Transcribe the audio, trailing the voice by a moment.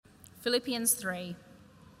Philippians 3.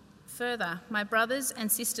 Further, my brothers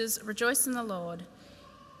and sisters, rejoice in the Lord.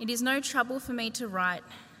 It is no trouble for me to write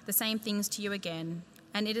the same things to you again,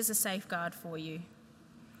 and it is a safeguard for you.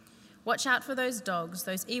 Watch out for those dogs,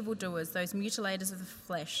 those evildoers, those mutilators of the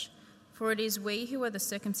flesh, for it is we who are the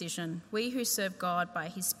circumcision, we who serve God by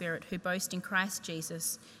his Spirit, who boast in Christ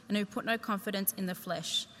Jesus, and who put no confidence in the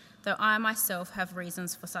flesh, though I myself have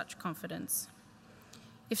reasons for such confidence.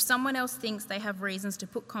 If someone else thinks they have reasons to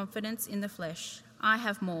put confidence in the flesh, I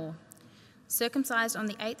have more. Circumcised on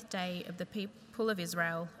the 8th day of the people of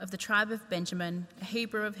Israel, of the tribe of Benjamin, a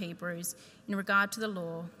Hebrew of Hebrews, in regard to the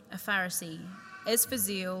law, a Pharisee, as for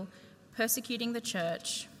zeal, persecuting the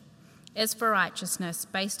church, as for righteousness,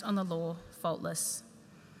 based on the law, faultless.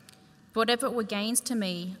 But whatever were gains to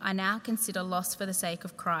me, I now consider loss for the sake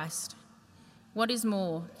of Christ. What is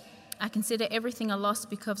more, I consider everything a loss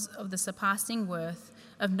because of the surpassing worth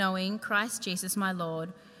of knowing Christ Jesus my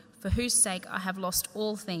Lord, for whose sake I have lost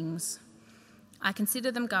all things. I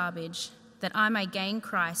consider them garbage, that I may gain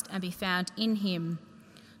Christ and be found in him,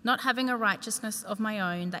 not having a righteousness of my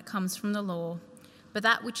own that comes from the law, but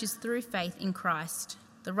that which is through faith in Christ,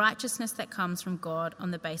 the righteousness that comes from God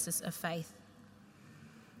on the basis of faith.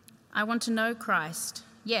 I want to know Christ,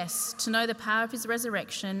 yes, to know the power of his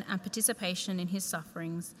resurrection and participation in his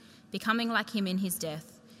sufferings, becoming like him in his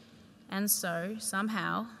death, and so,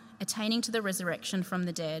 somehow, attaining to the resurrection from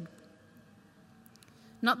the dead.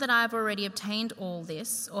 Not that I have already obtained all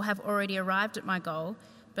this or have already arrived at my goal,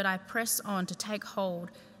 but I press on to take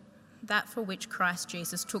hold that for which Christ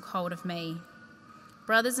Jesus took hold of me.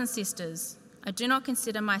 Brothers and sisters, I do not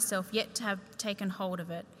consider myself yet to have taken hold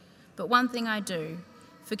of it, but one thing I do,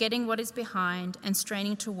 forgetting what is behind and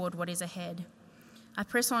straining toward what is ahead. I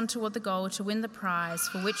press on toward the goal to win the prize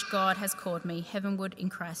for which God has called me heavenward in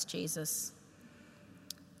Christ Jesus.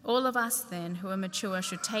 All of us, then, who are mature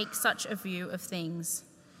should take such a view of things.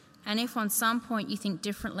 And if on some point you think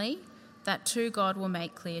differently, that too God will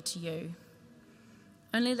make clear to you.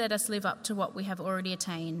 Only let us live up to what we have already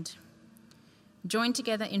attained. Join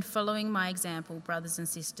together in following my example, brothers and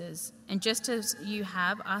sisters, and just as you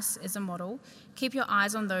have us as a model, keep your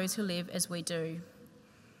eyes on those who live as we do.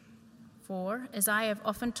 For, as I have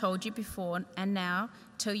often told you before, and now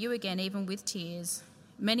tell you again even with tears,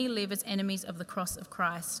 many live as enemies of the cross of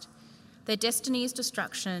Christ. Their destiny is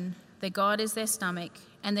destruction, their God is their stomach,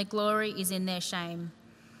 and their glory is in their shame.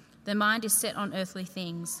 Their mind is set on earthly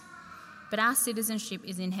things, but our citizenship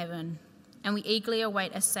is in heaven, and we eagerly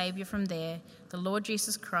await a Saviour from there, the Lord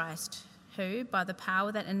Jesus Christ, who, by the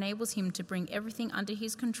power that enables him to bring everything under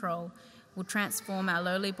his control, will transform our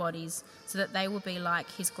lowly bodies so that they will be like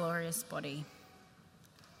his glorious body.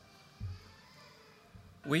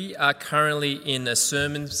 We are currently in a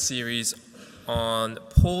sermon series on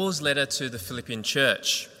Paul's letter to the Philippian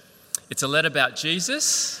church. It's a letter about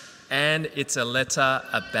Jesus and it's a letter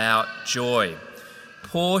about joy.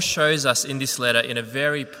 Paul shows us in this letter in a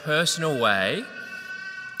very personal way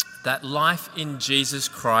that life in Jesus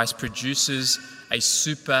Christ produces a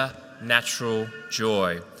supernatural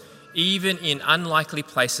joy. Even in unlikely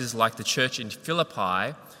places like the church in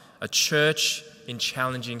Philippi, a church in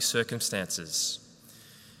challenging circumstances.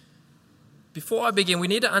 Before I begin, we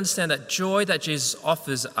need to understand that joy that Jesus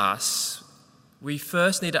offers us, we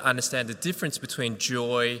first need to understand the difference between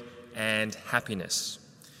joy and happiness.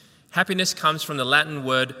 Happiness comes from the Latin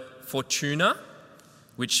word fortuna,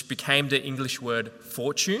 which became the English word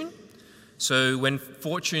fortune. So when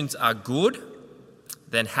fortunes are good,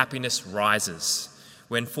 then happiness rises.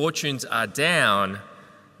 When fortunes are down,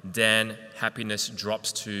 then happiness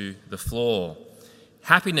drops to the floor.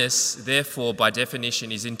 Happiness, therefore, by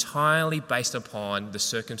definition, is entirely based upon the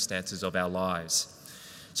circumstances of our lives.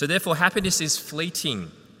 So therefore, happiness is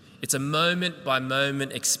fleeting. It's a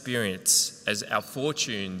moment-by-moment experience as our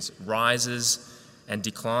fortunes rises and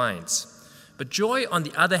declines. But joy, on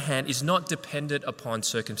the other hand, is not dependent upon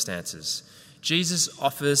circumstances. Jesus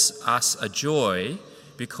offers us a joy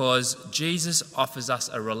because Jesus offers us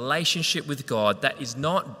a relationship with God that is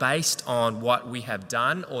not based on what we have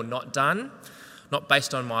done or not done, not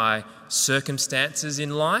based on my circumstances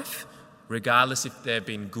in life, regardless if they've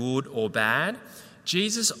been good or bad.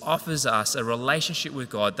 Jesus offers us a relationship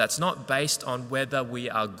with God that's not based on whether we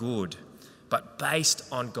are good, but based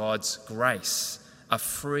on God's grace, a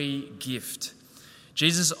free gift.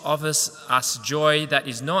 Jesus offers us joy that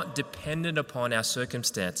is not dependent upon our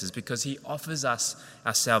circumstances because he offers us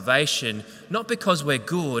our salvation, not because we're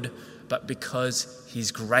good, but because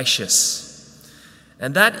he's gracious.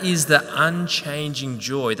 And that is the unchanging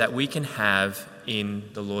joy that we can have in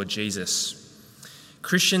the Lord Jesus.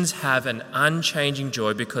 Christians have an unchanging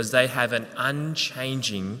joy because they have an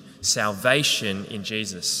unchanging salvation in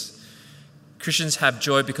Jesus. Christians have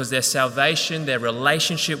joy because their salvation, their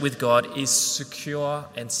relationship with God is secure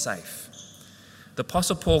and safe. The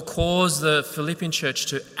Apostle Paul calls the Philippian church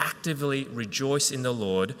to actively rejoice in the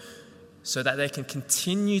Lord so that they can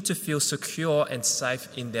continue to feel secure and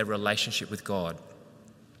safe in their relationship with God.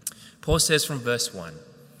 Paul says from verse 1.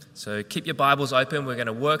 So keep your Bibles open. We're going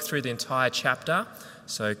to work through the entire chapter.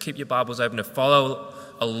 So keep your Bibles open to follow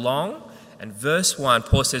along. And verse 1,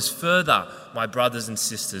 Paul says, "Further, my brothers and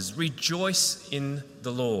sisters, rejoice in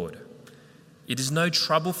the Lord. It is no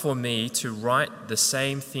trouble for me to write the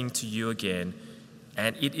same thing to you again,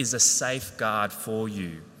 and it is a safeguard for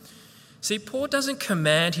you." See, Paul doesn't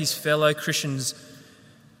command his fellow Christians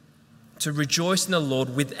to rejoice in the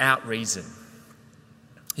Lord without reason.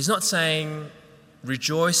 He's not saying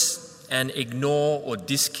rejoice and ignore or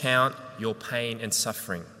discount your pain and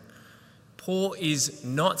suffering. Paul is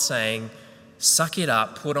not saying suck it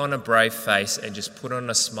up, put on a brave face and just put on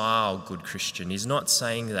a smile, good Christian. He's not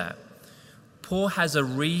saying that. Paul has a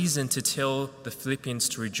reason to tell the Philippians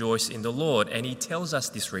to rejoice in the Lord, and he tells us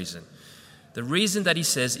this reason. The reason that he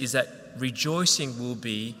says is that rejoicing will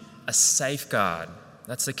be a safeguard.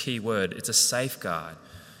 That's the key word. It's a safeguard.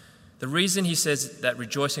 The reason he says that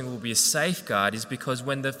rejoicing will be a safeguard is because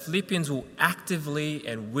when the Philippians will actively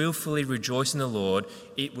and willfully rejoice in the Lord,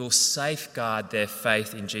 it will safeguard their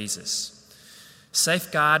faith in Jesus,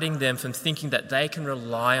 safeguarding them from thinking that they can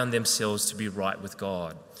rely on themselves to be right with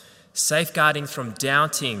God, safeguarding from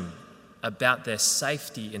doubting about their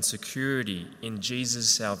safety and security in Jesus'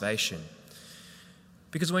 salvation.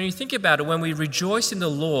 Because when you think about it, when we rejoice in the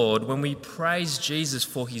Lord, when we praise Jesus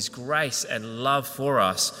for his grace and love for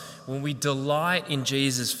us, when we delight in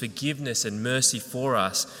Jesus' forgiveness and mercy for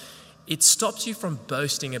us, it stops you from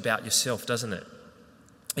boasting about yourself, doesn't it?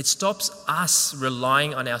 It stops us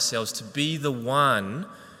relying on ourselves to be the one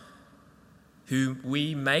who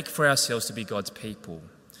we make for ourselves to be God's people.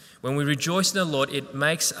 When we rejoice in the Lord, it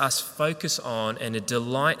makes us focus on and a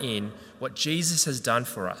delight in what Jesus has done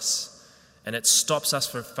for us. And it stops us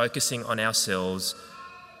from focusing on ourselves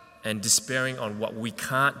and despairing on what we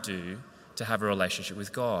can't do to have a relationship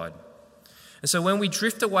with God. And so when we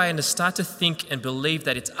drift away and start to think and believe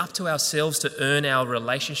that it's up to ourselves to earn our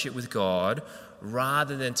relationship with God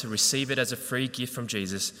rather than to receive it as a free gift from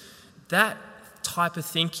Jesus, that type of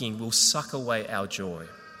thinking will suck away our joy.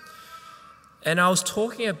 And I was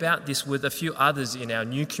talking about this with a few others in our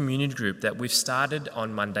new community group that we've started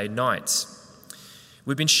on Monday nights.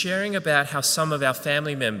 We've been sharing about how some of our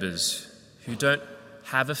family members who don't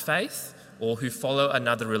have a faith or who follow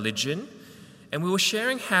another religion, and we were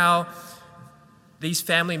sharing how these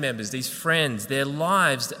family members, these friends, their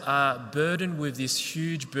lives are burdened with this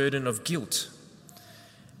huge burden of guilt.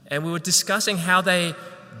 And we were discussing how they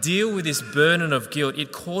deal with this burden of guilt.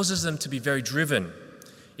 It causes them to be very driven.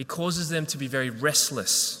 It causes them to be very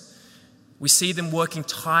restless. We see them working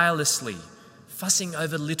tirelessly, fussing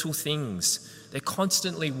over little things. They're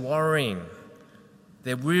constantly worrying.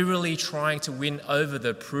 They're wearily trying to win over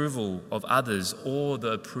the approval of others or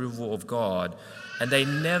the approval of God. And they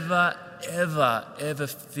never, ever, ever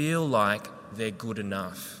feel like they're good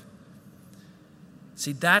enough.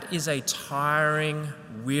 See, that is a tiring,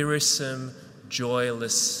 wearisome,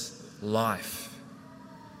 joyless life.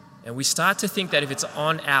 And we start to think that if it's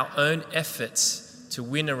on our own efforts to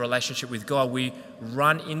win a relationship with God, we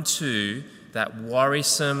run into that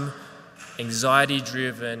worrisome,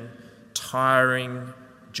 anxiety-driven, tiring,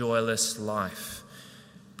 joyless life.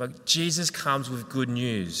 But Jesus comes with good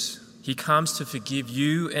news. He comes to forgive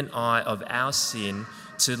you and I of our sin,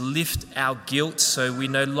 to lift our guilt so we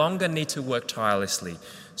no longer need to work tirelessly.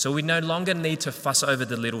 So we no longer need to fuss over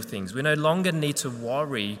the little things. We no longer need to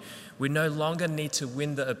worry. We no longer need to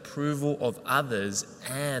win the approval of others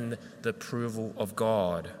and the approval of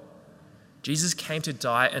God. Jesus came to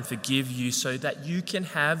die and forgive you so that you can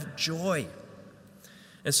have joy.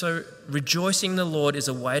 And so rejoicing in the Lord is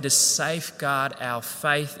a way to safeguard our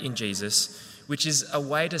faith in Jesus, which is a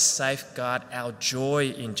way to safeguard our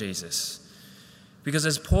joy in Jesus. Because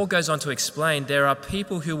as Paul goes on to explain, there are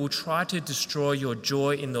people who will try to destroy your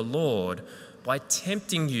joy in the Lord by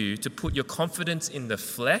tempting you to put your confidence in the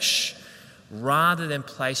flesh rather than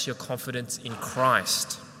place your confidence in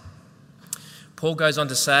Christ. Paul goes on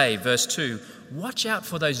to say, verse 2, watch out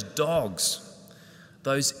for those dogs,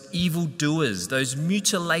 those evildoers, those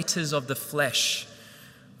mutilators of the flesh.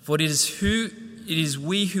 For it is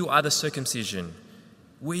we who are the circumcision,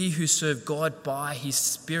 we who serve God by his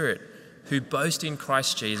Spirit, who boast in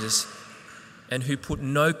Christ Jesus and who put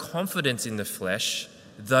no confidence in the flesh.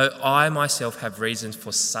 though I myself have reasons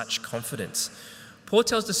for such confidence. Paul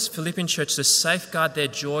tells the Philippian church to safeguard their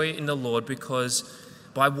joy in the Lord because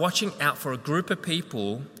by watching out for a group of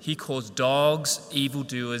people he calls dogs,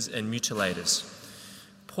 evildoers, and mutilators.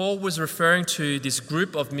 Paul was referring to this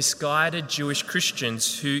group of misguided Jewish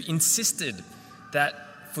Christians who insisted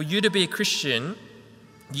that for you to be a Christian,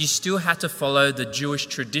 you still had to follow the Jewish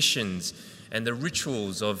traditions and the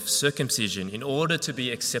rituals of circumcision in order to be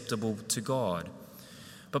acceptable to God.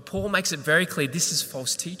 But Paul makes it very clear this is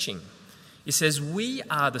false teaching. He says we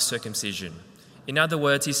are the circumcision. In other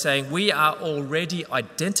words, he's saying we are already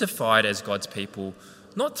identified as God's people,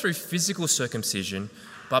 not through physical circumcision,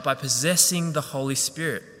 but by possessing the Holy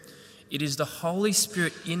Spirit. It is the Holy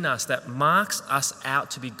Spirit in us that marks us out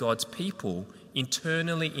to be God's people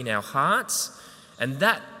internally in our hearts, and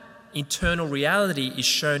that internal reality is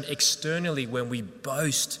shown externally when we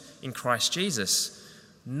boast in Christ Jesus,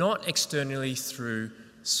 not externally through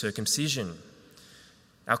circumcision.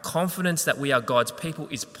 Our confidence that we are God's people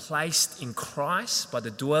is placed in Christ by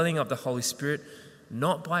the dwelling of the Holy Spirit,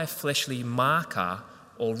 not by a fleshly marker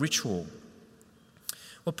or ritual.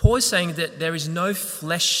 Well, Paul is saying that there is no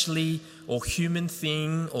fleshly or human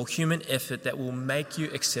thing or human effort that will make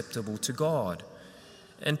you acceptable to God.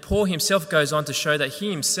 And Paul himself goes on to show that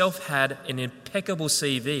he himself had an impeccable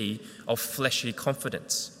CV of fleshly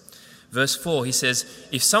confidence. Verse 4, he says,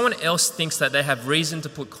 if someone else thinks that they have reason to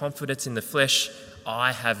put confidence in the flesh,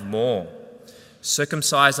 I have more.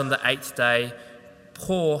 Circumcised on the 8th day,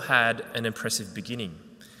 Paul had an impressive beginning.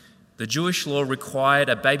 The Jewish law required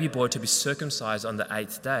a baby boy to be circumcised on the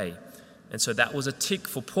 8th day. And so that was a tick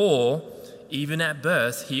for Paul. Even at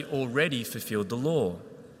birth, he already fulfilled the law.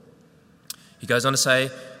 He goes on to say,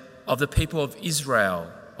 of the people of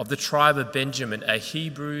Israel, of the tribe of Benjamin, a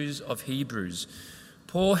Hebrews of Hebrews.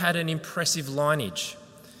 Paul had an impressive lineage.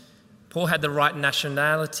 Paul had the right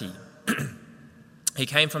nationality. He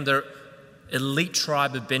came from the elite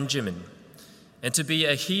tribe of Benjamin. And to be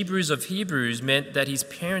a Hebrews of Hebrews meant that his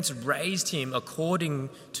parents raised him according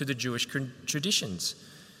to the Jewish traditions.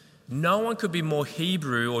 No one could be more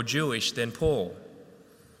Hebrew or Jewish than Paul.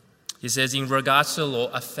 He says, in regards to the law,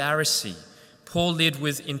 a Pharisee. Paul lived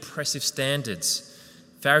with impressive standards.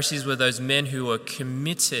 Pharisees were those men who were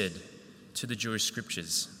committed to the Jewish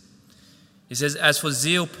scriptures. He says, as for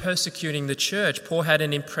zeal persecuting the church, Paul had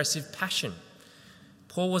an impressive passion.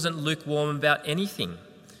 Paul wasn't lukewarm about anything.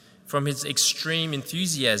 From his extreme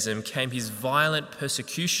enthusiasm came his violent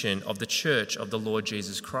persecution of the church of the Lord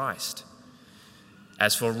Jesus Christ.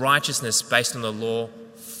 As for righteousness based on the law,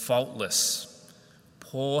 faultless.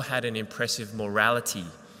 Paul had an impressive morality.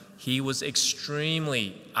 He was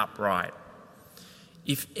extremely upright.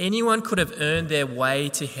 If anyone could have earned their way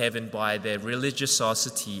to heaven by their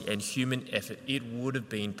religiosity and human effort, it would have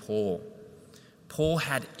been Paul. Paul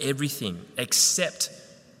had everything except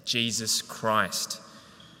Jesus Christ.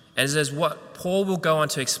 And as what Paul will go on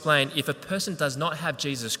to explain, if a person does not have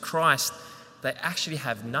Jesus Christ, they actually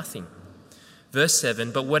have nothing. Verse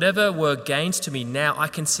 7, but whatever were gains to me now, I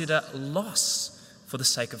consider loss for the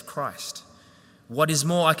sake of Christ. What is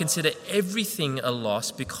more, I consider everything a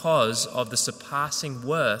loss because of the surpassing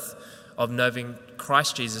worth of knowing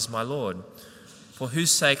Christ Jesus my Lord, for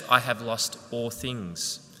whose sake I have lost all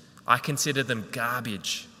things. I consider them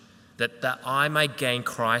garbage, that I may gain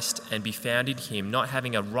Christ and be found in him, not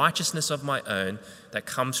having a righteousness of my own that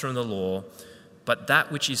comes from the law, but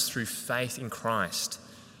that which is through faith in Christ,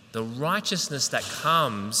 the righteousness that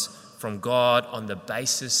comes from God on the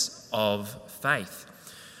basis of faith.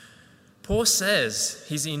 Paul says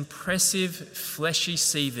his impressive fleshy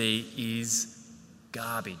CV is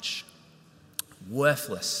garbage,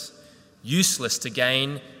 worthless, useless to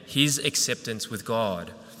gain his acceptance with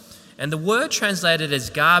God. And the word translated as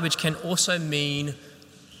garbage can also mean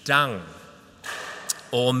dung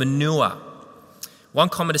or manure. One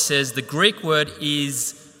commentator says the Greek word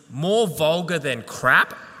is more vulgar than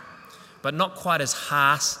crap, but not quite as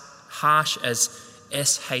harsh as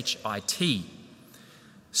shit.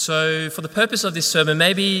 So for the purpose of this sermon,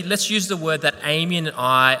 maybe let's use the word that Amy and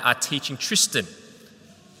I are teaching Tristan.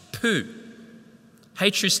 Poo. Hey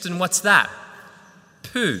Tristan, what's that?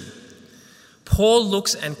 Poo. Paul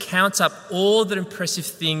looks and counts up all the impressive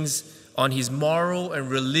things on his moral and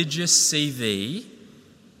religious CV,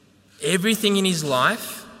 everything in his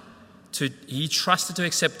life, he trusted to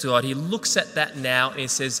accept God. He looks at that now and he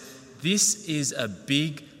says, this is a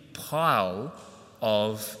big pile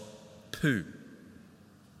of poo.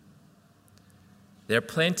 There are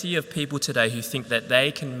plenty of people today who think that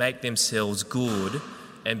they can make themselves good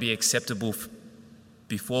and be acceptable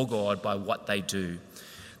before God by what they do.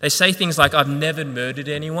 They say things like, I've never murdered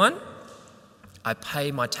anyone, I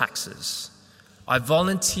pay my taxes. I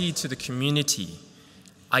volunteer to the community.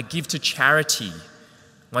 I give to charity.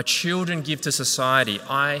 My children give to society.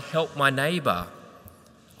 I help my neighbour.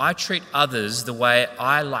 I treat others the way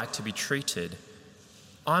I like to be treated.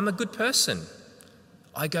 I'm a good person.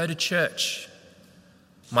 I go to church.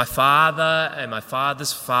 My father and my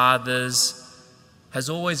father's fathers has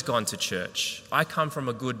always gone to church. I come from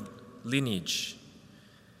a good lineage.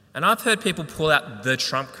 And I've heard people pull out the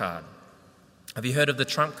trump card. Have you heard of the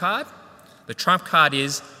trump card? The trump card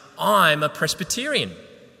is, I'm a Presbyterian.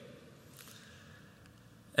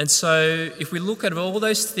 And so if we look at all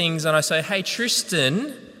those things and I say, hey,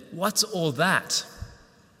 Tristan, what's all that?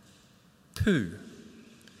 Poo.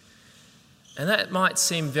 And that might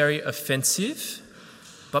seem very offensive,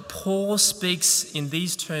 but Paul speaks in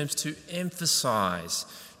these terms to emphasize,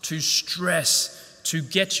 to stress, to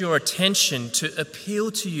get your attention, to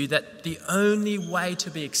appeal to you that the only way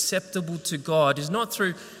to be acceptable to God is not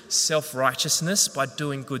through self-righteousness by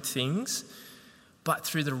doing good things, but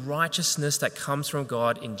through the righteousness that comes from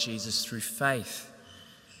God in Jesus through faith.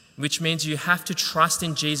 Which means you have to trust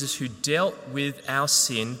in Jesus who dealt with our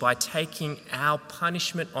sin by taking our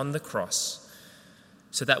punishment on the cross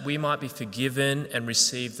so that we might be forgiven and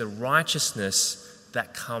receive the righteousness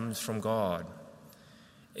that comes from God.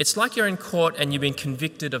 It's like you're in court and you've been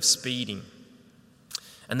convicted of speeding,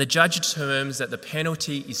 and the judge determines that the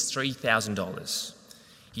penalty is $3,000.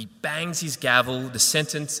 He bangs his gavel, the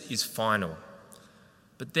sentence is final.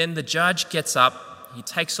 But then the judge gets up, he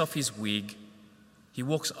takes off his wig, he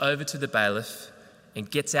walks over to the bailiff and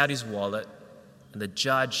gets out his wallet, and the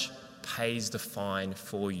judge pays the fine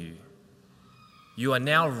for you. You are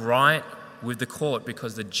now right with the court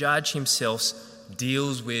because the judge himself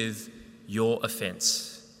deals with your offence.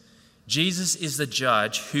 Jesus is the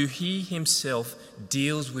judge who he himself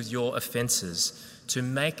deals with your offences to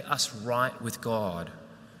make us right with God.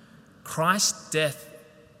 Christ's death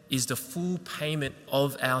is the full payment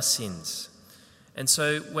of our sins. And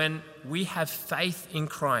so when we have faith in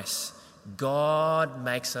Christ, God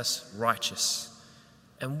makes us righteous.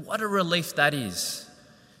 And what a relief that is.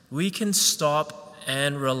 We can stop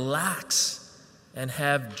and relax and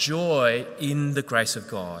have joy in the grace of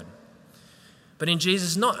God. But in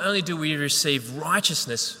Jesus, not only do we receive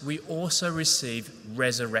righteousness, we also receive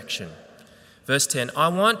resurrection. Verse 10, I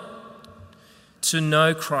want to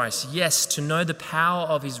know Christ, yes, to know the power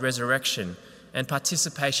of his resurrection and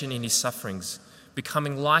participation in his sufferings,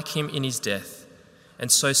 becoming like him in his death,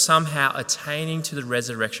 and so somehow attaining to the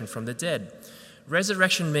resurrection from the dead.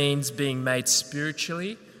 Resurrection means being made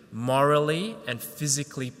spiritually, morally, and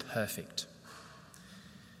physically perfect.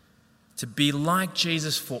 To be like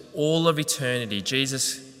Jesus for all of eternity,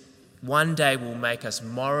 Jesus one day will make us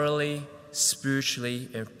morally, spiritually,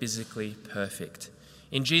 and physically perfect.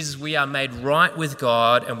 In Jesus, we are made right with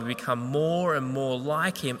God and we become more and more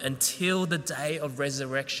like him until the day of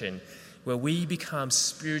resurrection, where we become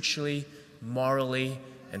spiritually, morally,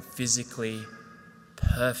 and physically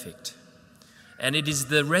perfect. And it is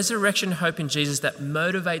the resurrection hope in Jesus that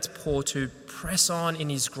motivates Paul to press on in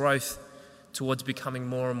his growth towards becoming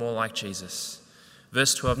more and more like Jesus.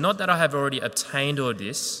 Verse 12, not that I have already obtained all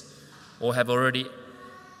this or have already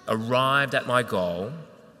arrived at my goal,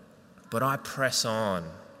 but I press on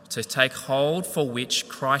to take hold for which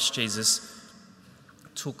Christ Jesus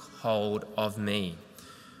took hold of me.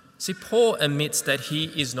 See, Paul admits that he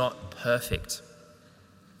is not perfect.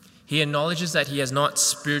 He acknowledges that he has not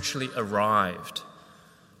spiritually arrived.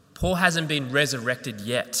 Paul hasn't been resurrected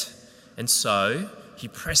yet, and so he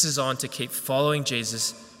presses on to keep following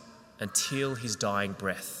Jesus until his dying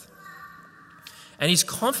breath. And he's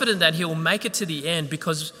confident that he will make it to the end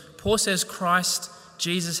because Paul says Christ,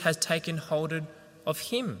 Jesus, has taken hold of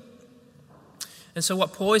him. And so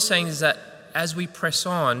what Paul is saying is that as we press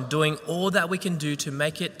on, doing all that we can do to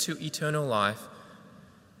make it to eternal life,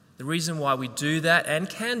 the reason why we do that and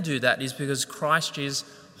can do that is because Christ Jesus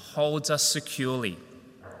holds us securely.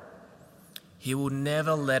 He will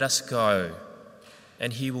never let us go,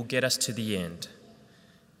 and he will get us to the end.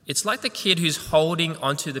 It's like the kid who's holding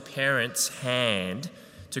onto the parent's hand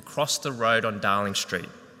to cross the road on Darling Street.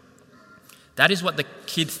 That is what the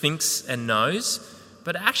kid thinks and knows,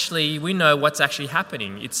 but actually we know what's actually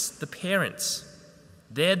happening. It's the parents.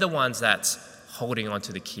 They're the ones that's holding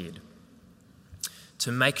onto the kid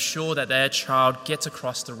to make sure that their child gets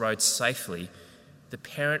across the road safely. The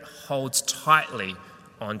parent holds tightly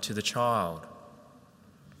onto the child.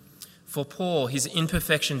 For Paul, his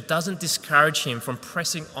imperfection doesn't discourage him from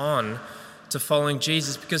pressing on to following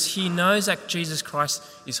Jesus because he knows that Jesus Christ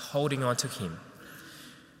is holding on to him.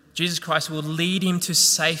 Jesus Christ will lead him to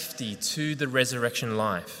safety, to the resurrection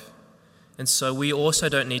life. And so we also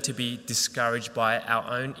don't need to be discouraged by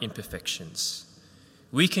our own imperfections.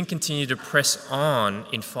 We can continue to press on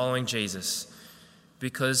in following Jesus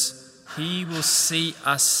because he will see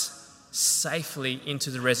us safely into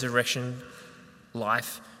the resurrection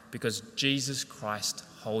life because Jesus Christ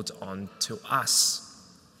holds on to us.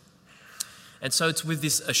 And so it's with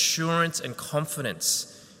this assurance and confidence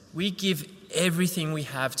we give everything we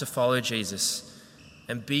have to follow Jesus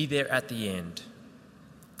and be there at the end.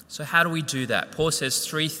 So how do we do that? Paul says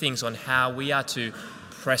 3 things on how we are to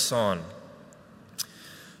press on.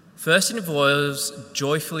 First, it involves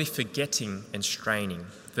joyfully forgetting and straining.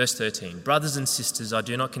 Verse 13, brothers and sisters, I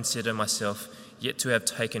do not consider myself yet to have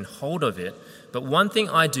taken hold of it, but one thing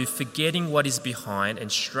I do, forgetting what is behind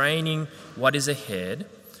and straining what is ahead,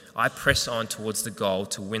 I press on towards the goal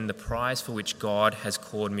to win the prize for which God has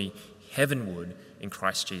called me heavenward in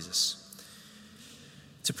Christ Jesus.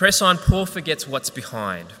 To press on, Paul forgets what's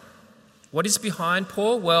behind. What is behind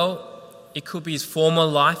Paul? Well, it could be his former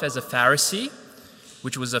life as a Pharisee,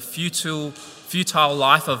 which was a futile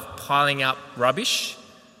life of piling up rubbish,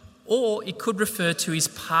 or it could refer to his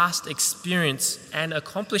past experience and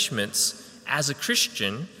accomplishments as a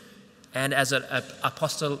Christian and as an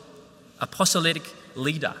apostolic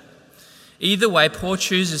leader. Either way, Paul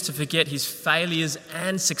chooses to forget his failures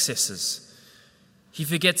and successes. He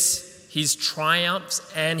forgets his triumphs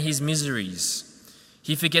and his miseries.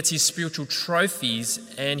 He forgets his spiritual trophies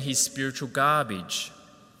and his spiritual garbage.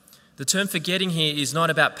 The term forgetting here is not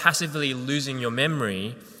about passively losing your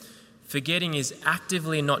memory. Forgetting is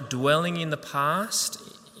actively not dwelling in the past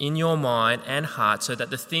in your mind and heart so that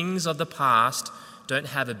the things of the past don't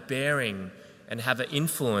have a bearing and have an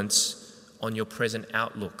influence on your present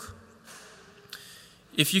outlook.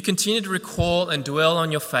 If you continue to recall and dwell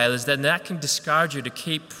on your failures, then that can discourage you to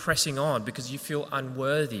keep pressing on because you feel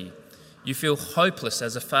unworthy. You feel hopeless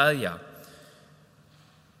as a failure.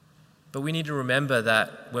 But we need to remember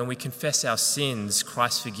that when we confess our sins,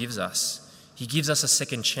 Christ forgives us. He gives us a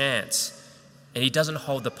second chance, and he doesn't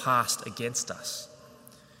hold the past against us.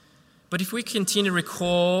 But if we continue to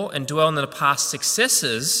recall and dwell on the past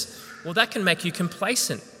successes, well, that can make you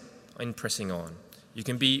complacent in pressing on. You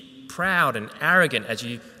can be proud and arrogant as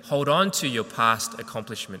you hold on to your past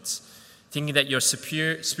accomplishments, thinking that you're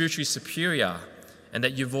spiritually superior and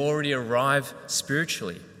that you've already arrived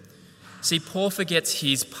spiritually. See, Paul forgets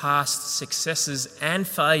his past successes and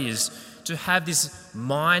failures to have this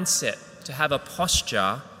mindset, to have a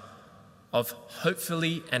posture of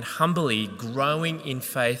hopefully and humbly growing in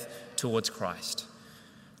faith towards Christ.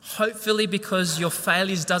 Hopefully because your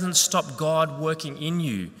failures doesn't stop God working in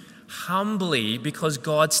you. Humbly because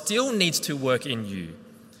God still needs to work in you.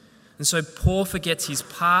 And so Paul forgets his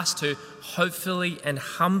past to hopefully and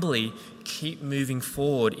humbly keep moving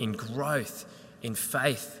forward in growth, in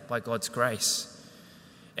faith by God's grace.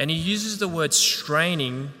 And he uses the word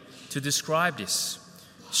straining to describe this.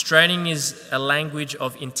 Straining is a language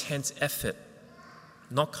of intense effort,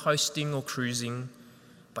 not coasting or cruising,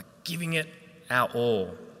 but giving it our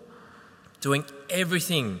all, doing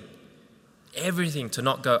everything to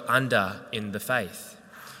not go under in the faith.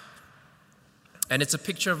 And it's a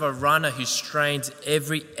picture of a runner who strains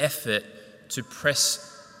every effort to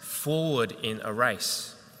press forward in a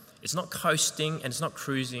race. It's not coasting and it's not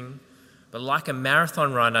cruising, but like a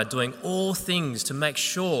marathon runner doing all things to make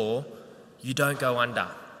sure you don't go under.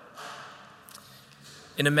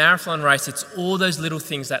 In a marathon race, it's all those little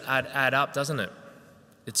things that add up, doesn't it?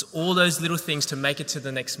 It's all those little things to make it to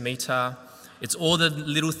the next meter. It's all the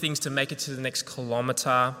little things to make it to the next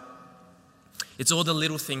kilometre. It's all the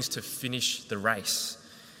little things to finish the race.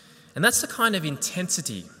 And that's the kind of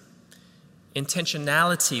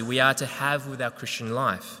intentionality we are to have with our Christian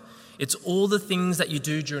life. It's all the things that you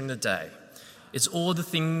do during the day. It's all the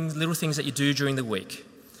little things that you do during the week.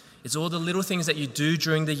 It's all the little things that you do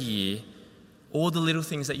during the year, all the little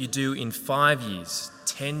things that you do in 5 years,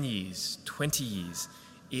 10 years, 20 years.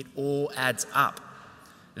 It all adds up.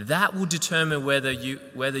 That will determine whether you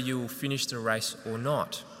will finish the race or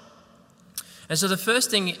not. And so the first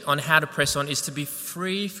thing on how to press on is to be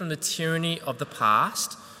free from the tyranny of the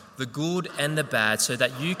past, the good and the bad, so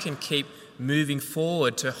that you can keep moving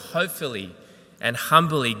forward to hopefully and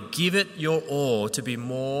humbly give it your all to be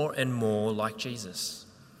more and more like Jesus.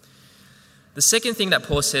 The second thing that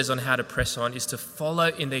Paul says on how to press on is to follow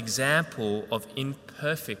in the example of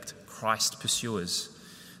imperfect Christ pursuers.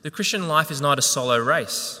 The Christian life is not a solo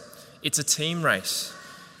race, it's a team race.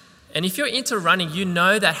 And if you're into running, you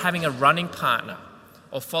know that having a running partner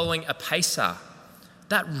or following a pacer,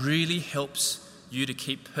 that really helps you to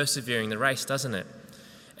keep persevering the race, doesn't it?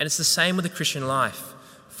 And it's the same with the Christian life.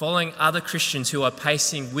 following other Christians who are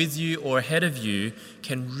pacing with you or ahead of you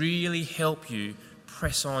can really help you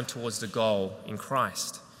press on towards the goal in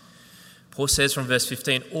Christ. Paul says from verse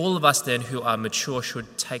 15, all of us then who are mature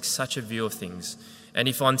should take such a view of things. And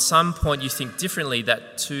if on some point you think differently,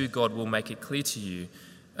 that too God will make it clear to you.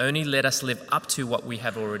 Only let us live up to what we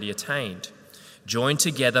have already attained. Join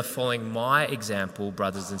together following my example,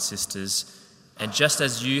 brothers and sisters, and just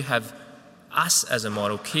as you have us as a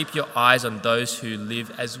model, keep your eyes on those who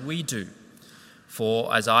live as we do.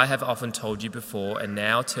 For as I have often told you before, and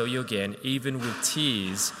now tell you again, even with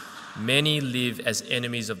tears, many live as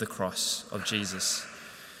enemies of the cross of Jesus.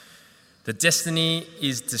 Their destiny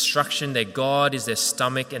is destruction, their God is their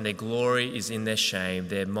stomach, and their glory is in their shame.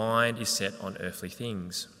 Their mind is set on earthly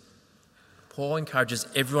things. Paul encourages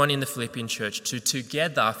everyone in the Philippian church to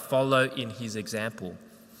together follow in his example.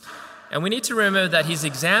 And we need to remember that his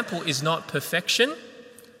example is not perfection,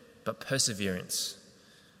 but perseverance.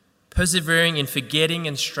 Persevering in forgetting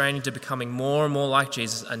and straining to becoming more and more like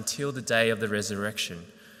Jesus until the day of the resurrection.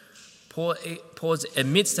 Paul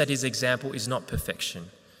admits that his example is not perfection,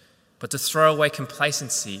 but to throw away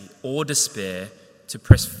complacency or despair to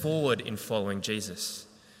press forward in following Jesus.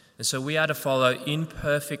 And so we are to follow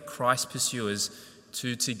imperfect Christ pursuers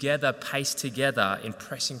to together pace together in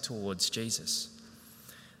pressing towards Jesus.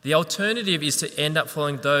 The alternative is to end up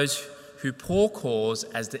following those who Paul calls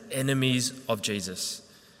as the enemies of Jesus.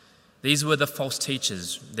 These were the false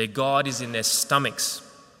teachers. Their God is in their stomachs,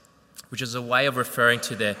 which is a way of referring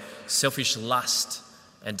to their selfish lust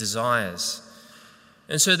and desires.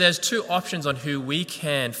 And so there's two options on who we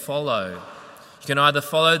can follow. You can either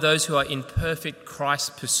follow those who are imperfect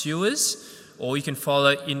Christ pursuers, or you can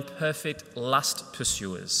follow imperfect lust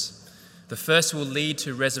pursuers. The first will lead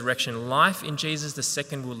to resurrection life in Jesus. The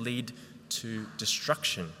second will lead to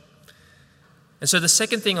destruction. And so the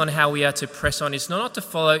second thing on how we are to press on is not to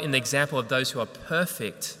follow in the example of those who are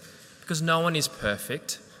perfect, because no one is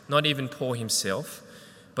perfect, not even Paul himself,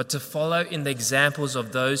 but to follow in the examples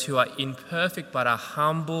of those who are imperfect but are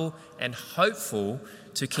humble and hopeful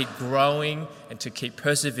to keep growing and to keep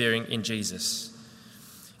persevering in Jesus.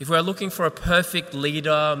 If we're looking for a perfect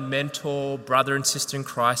leader, mentor, brother and sister in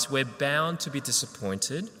Christ, we're bound to be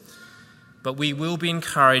disappointed, but we will be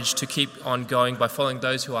encouraged to keep on going by following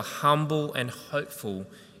those who are humble and hopeful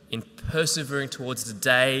in persevering towards the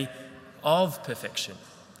day of perfection.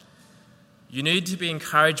 You need to be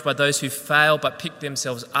encouraged by those who fail but pick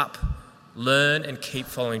themselves up, learn and keep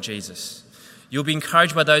following Jesus. You'll be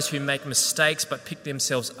encouraged by those who make mistakes but pick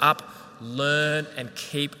themselves up, learn and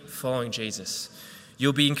keep following Jesus.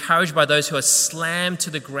 You'll be encouraged by those who are slammed to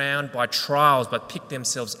the ground by trials but pick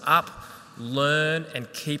themselves up, learn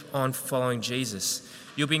and keep on following Jesus.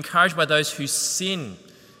 You'll be encouraged by those who sin,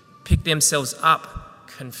 pick themselves up,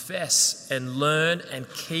 confess and learn and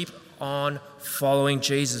keep on following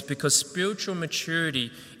Jesus, because spiritual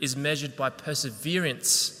maturity is measured by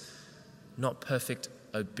perseverance, not perfect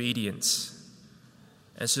obedience.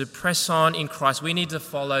 And so to press on in Christ, we need to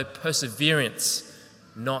follow perseverance,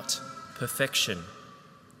 not perfection.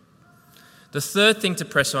 The third thing to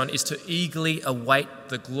press on is to eagerly await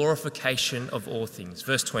the glorification of all things.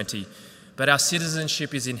 Verse 20, but our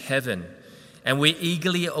citizenship is in heaven, and we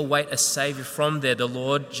eagerly await a Saviour from there, the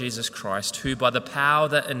Lord Jesus Christ, who by the power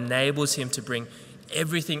that enables him to bring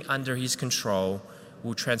everything under his control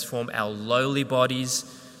will transform our lowly bodies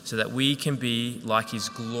so that we can be like his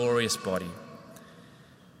glorious body.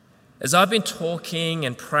 As I've been talking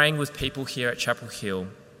and praying with people here at Chapel Hill,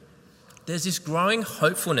 there's this growing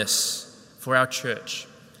hopefulness for our church,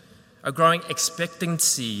 a growing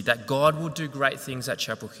expectancy that God will do great things at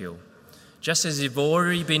Chapel Hill. Just as you've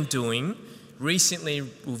already been doing, recently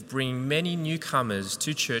we've bring many newcomers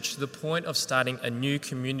to church to the point of starting a new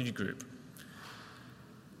community group.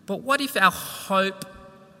 But what if our hope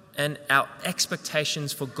and our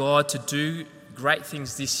expectations for God to do great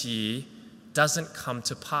things this year doesn't come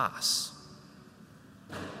to pass?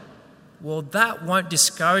 Well, that won't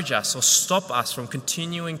discourage us or stop us from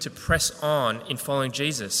continuing to press on in following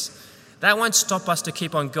Jesus. That won't stop us to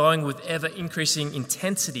keep on going with ever-increasing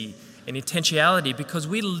intensity and intentionality, because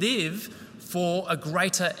we live for a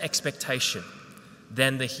greater expectation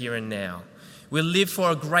than the here and now. We live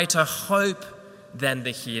for a greater hope than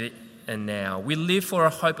the here and now. We live for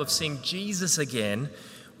a hope of seeing Jesus again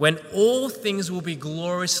when all things will be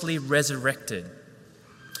gloriously resurrected,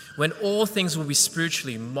 when all things will be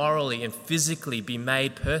spiritually, morally, and physically be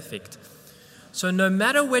made perfect. So no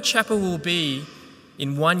matter where Chapel will be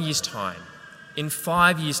in 1 year's time, in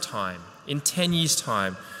 5 years' time, in 10 years'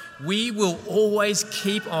 time, we will always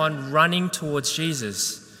keep on running towards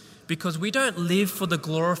Jesus, because we don't live for the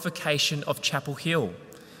glorification of Chapel Hill.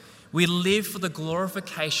 We live for the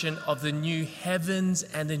glorification of the new heavens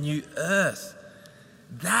and the new earth.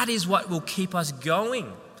 That is what will keep us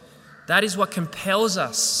going. That is what compels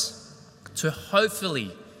us to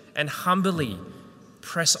hopefully and humbly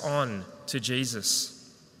press on to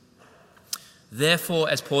Jesus. Therefore,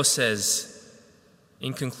 as Paul says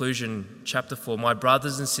in conclusion, chapter 4, my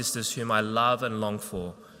brothers and sisters whom I love and long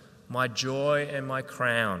for, my joy and my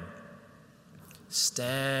crown,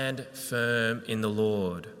 stand firm in the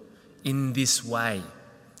Lord in this way.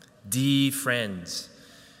 Dear friends,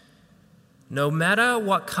 no matter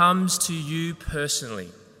what comes to you personally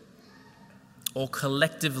or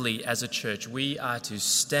collectively as a church, we are to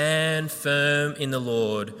stand firm in the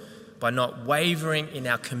Lord by not wavering in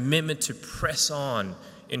our commitment to press on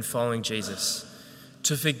in following Jesus,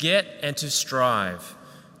 to forget and to strive,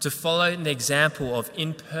 to follow an example of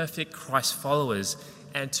imperfect Christ followers,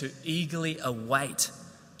 and to eagerly await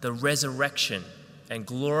the resurrection and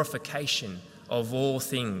glorification of all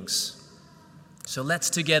things. So let's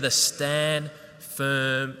together stand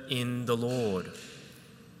firm in the Lord.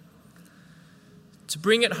 To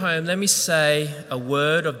bring it home, let me say a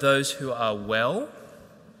word of those who are well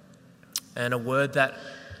and a word that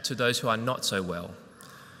to those who are not so well.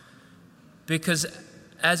 Because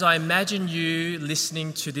as I imagine you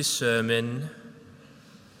listening to this sermon,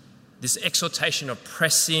 this exhortation of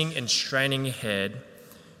pressing and straining ahead,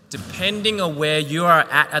 depending on where you are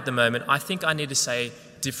at the moment, I think I need to say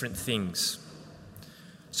different things.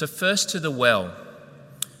 So first to the well.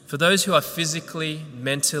 For those who are physically,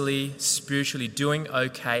 mentally, spiritually doing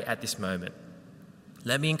okay at this moment,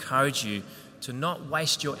 let me encourage you to not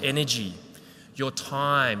waste your energy, your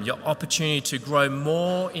time, your opportunity to grow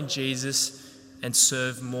more in Jesus and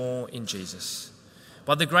serve more in Jesus.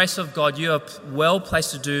 By the grace of God, you are well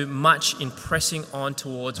placed to do much in pressing on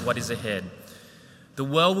towards what is ahead. The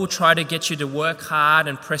world will try to get you to work hard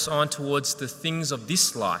and press on towards the things of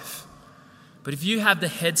this life. But if you have the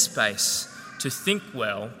headspace to think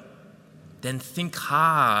well, then think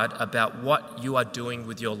hard about what you are doing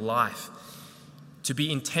with your life, to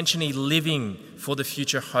be intentionally living for the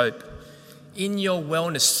future hope. In your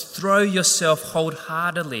wellness, throw yourself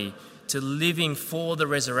wholeheartedly to living for the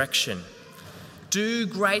resurrection. Do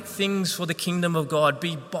great things for the kingdom of God.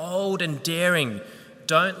 Be bold and daring.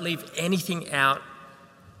 Don't leave anything out.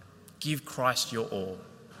 Give Christ your all.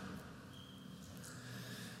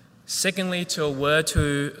 Secondly, to a word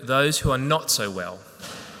to those who are not so well.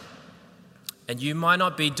 And you might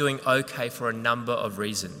not be doing okay for a number of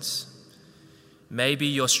reasons. Maybe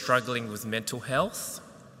you're struggling with mental health,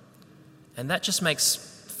 and that just makes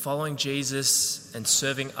following Jesus and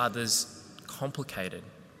serving others complicated.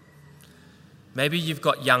 Maybe you've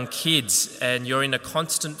got young kids and you're in a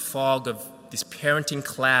constant fog of this parenting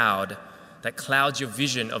cloud that clouds your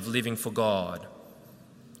vision of living for God.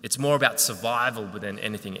 It's more about survival than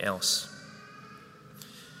anything else.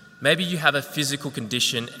 Maybe you have a physical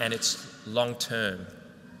condition and it's long-term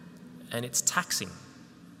and it's taxing.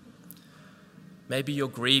 Maybe you're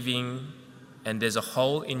grieving and there's a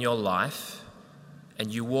hole in your life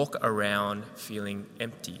and you walk around feeling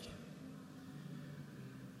empty.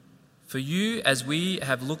 For you, as we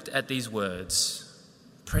have looked at these words,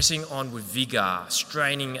 pressing on with vigor,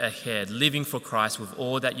 straining ahead, living for Christ with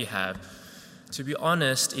all that you have, to be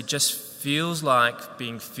honest, it just feels like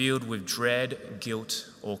being filled with dread, guilt,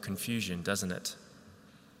 or confusion, doesn't it?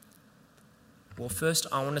 Well, first,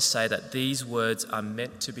 I want to say that these words are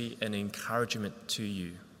meant to be an encouragement to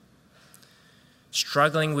you.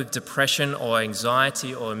 Struggling with depression or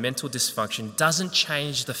anxiety or mental dysfunction doesn't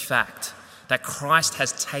change the fact that Christ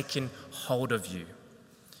has taken hold of you.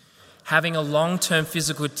 Having a long-term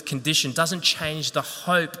physical condition doesn't change the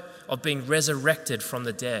hope of being resurrected from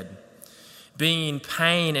the dead. Being in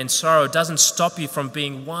pain and sorrow doesn't stop you from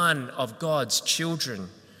being one of God's children.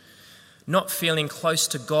 Not feeling close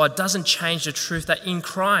to God doesn't change the truth that in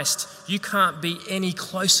Christ you can't be any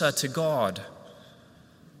closer to God.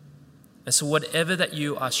 And so whatever that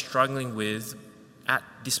you are struggling with at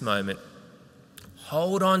this moment,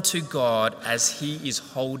 hold on to God as He is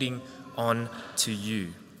holding on to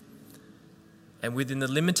you. And within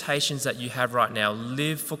the limitations that you have right now,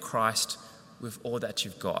 live for Christ with all that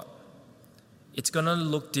you've got. It's going to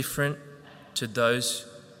look different to those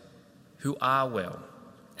who are well,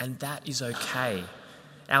 and that is okay.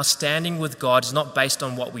 Our standing with God is not based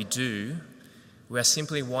on what we do. We are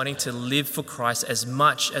simply wanting to live for Christ as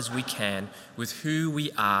much as we can with who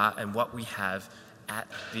we are and what we have at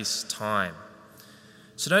this time.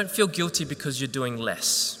 So don't feel guilty because you're doing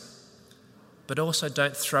less, but also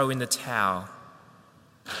don't throw in the towel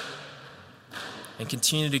and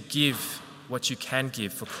continue to give what you can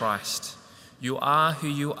give for Christ. You are who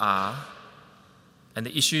you are, and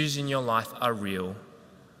the issues in your life are real.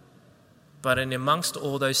 But in amongst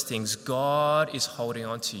all those things, God is holding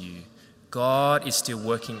on to you. God is still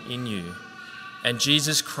working in you. And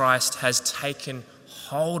Jesus Christ has taken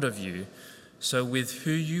hold of you. So with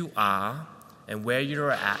who you are and where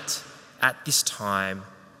you're at this time,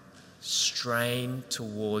 strain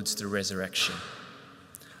towards the resurrection.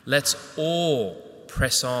 Let's all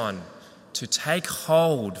press on to take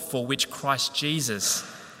hold for which Christ Jesus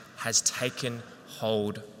has taken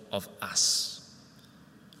hold of us.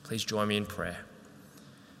 Please join me in prayer.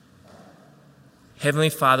 Heavenly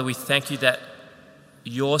Father, we thank you that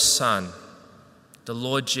your Son, the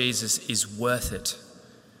Lord Jesus, is worth it.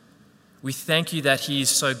 We thank you that he is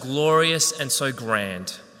so glorious and so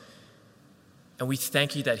grand. And we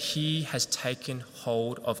thank you that he has taken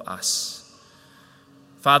hold of us.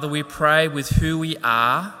 Father, we pray with who we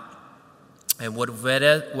are and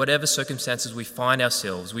whatever circumstances we find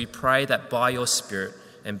ourselves, we pray that by your Spirit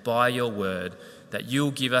and by your word, that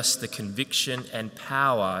you'll give us the conviction and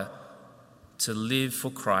power to live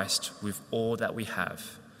for Christ with all that we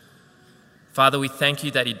have. Father, we thank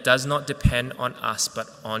you that it does not depend on us, but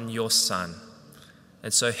on your Son.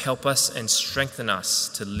 And so help us and strengthen us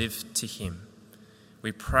to live to him.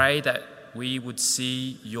 We pray that we would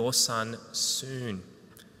see your Son soon.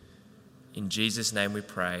 In Jesus' name we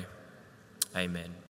pray. Amen.